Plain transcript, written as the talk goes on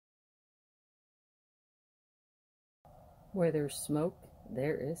Where there's smoke,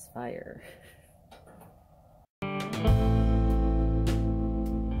 there is fire.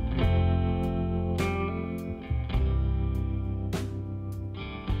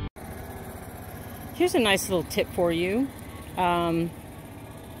 Here's a nice little tip for you.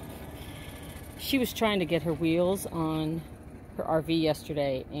 She was trying to get her wheels on her RV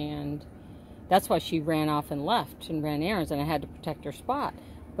yesterday, and that's why she ran off and left and ran errands, and I had to protect her spot.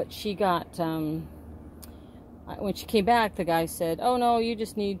 But she got, when she came back, the guy said, oh no, you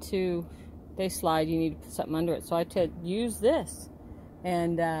just need to, they slide, you need to put something under it. So I said, use this.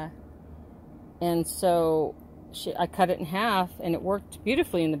 And so I cut it in half, and it worked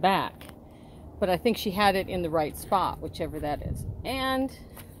beautifully in the back. But I think she had it in the right spot, whichever that is. And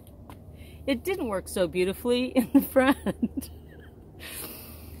it didn't work so beautifully in the front.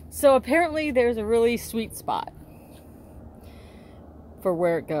 So apparently there's a really sweet spot for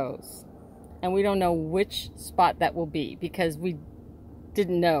where it goes. And we don't know which spot that will be because we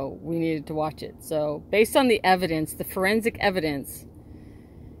didn't know we needed to watch it. So based on the evidence, the forensic evidence,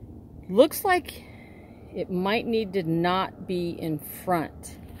 looks like it might need to not be in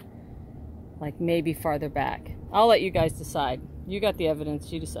front. Like maybe farther back. I'll let you guys decide. You got the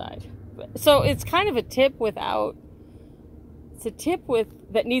evidence, you decide. So it's kind of a tip without, it's a tip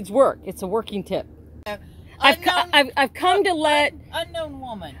that needs work. It's a working tip. I've come to let unknown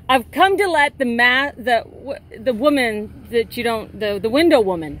woman. I've come to let the woman that you don't, the window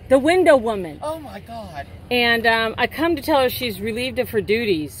woman. Oh my God. And I come to tell her she's relieved of her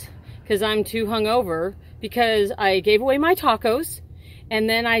duties because I'm too hungover because I gave away my tacos. And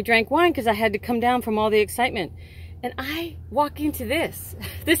then I drank wine because I had to come down from all the excitement. And I walk into this.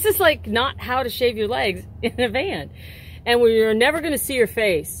 This is like not how to shave your legs in a van. And you're never going to see her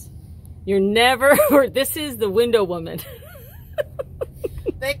face. You're never, this is the window woman.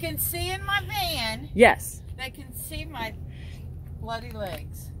 They can see in my van. Yes. They can see my bloody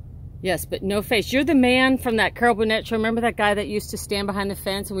legs. Yes, but no face. You're the man from that Carol Burnett show. Remember that guy that used to stand behind the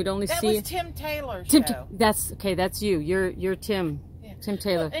fence and we'd only see... That was Tim Taylor's show. That's, okay, that's you. You're Tim. Tim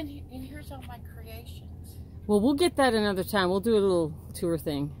Taylor. Well, and here's all my creations. Well, we'll get that another time. We'll do a little tour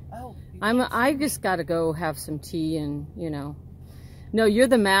thing. Oh. I just got to go have some tea and, you know. No, you're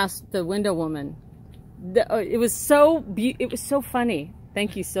the window woman. It was so funny.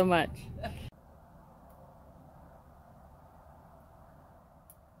 Thank you so much.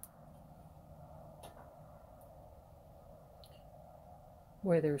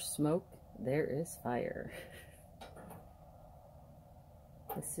 Where there's smoke, there is fire.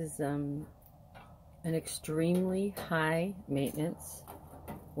 This is an extremely high maintenance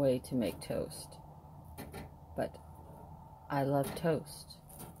way to make toast. But I love toast,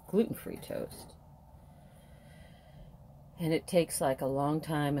 gluten-free toast. And it takes like a long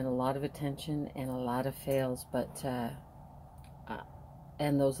time and a lot of attention and a lot of fails, but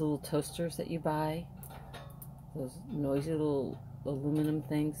and those little toasters that you buy, those noisy little aluminum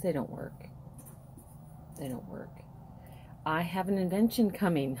things, they don't work. They don't work. I have an invention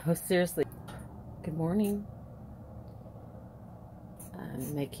coming. Oh, seriously. Good morning.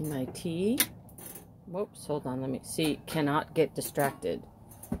 I'm making my tea. Whoops, hold on, let me see. Cannot get distracted.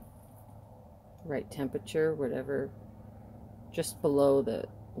 Right temperature, whatever. Just below the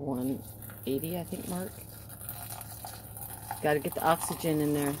 180, I think, mark. Got to get the oxygen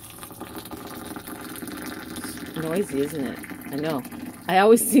in there. It's noisy, isn't it? I know. I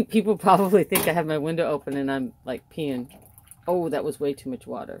always think people probably think I have my window open and I'm like peeing. Oh, that was way too much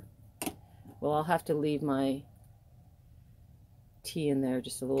water. Well, I'll have to leave my tea in there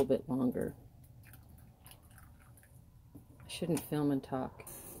just a little bit longer. I shouldn't film and talk.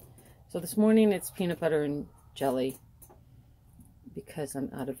 So this morning it's peanut butter and jelly because I'm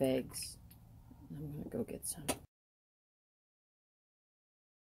out of eggs. I'm going to go get some.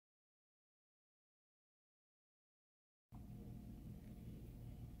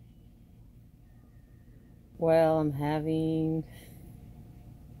 Well, I'm having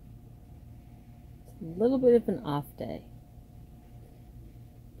a little bit of an off day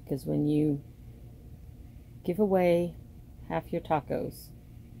because when you give away half your tacos,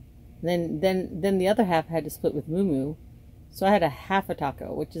 then the other half I had to split with Moo, so I had a half a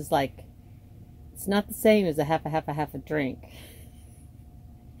taco, which is like, it's not the same as a half a drink.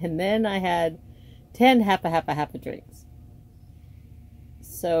 And then I had 10 half a drinks.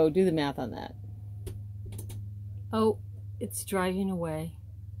 So do the math on that. Oh, it's driving away.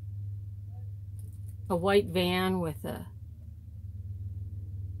 A white van with a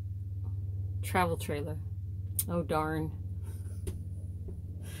travel trailer. Oh, darn.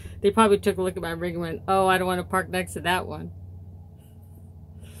 They probably took a look at my rig and went, oh, I don't want to park next to that one.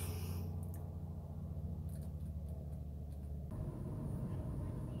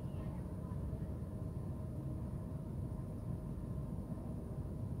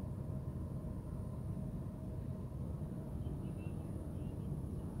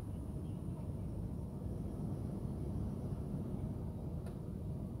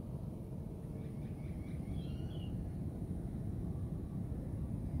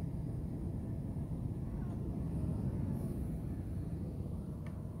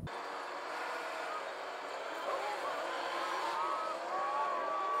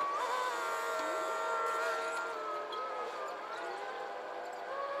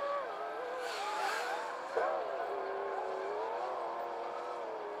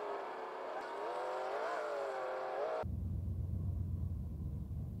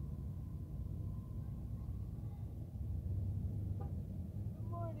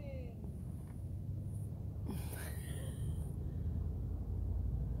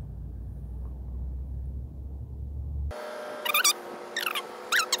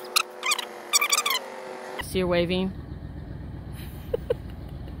 See her waving.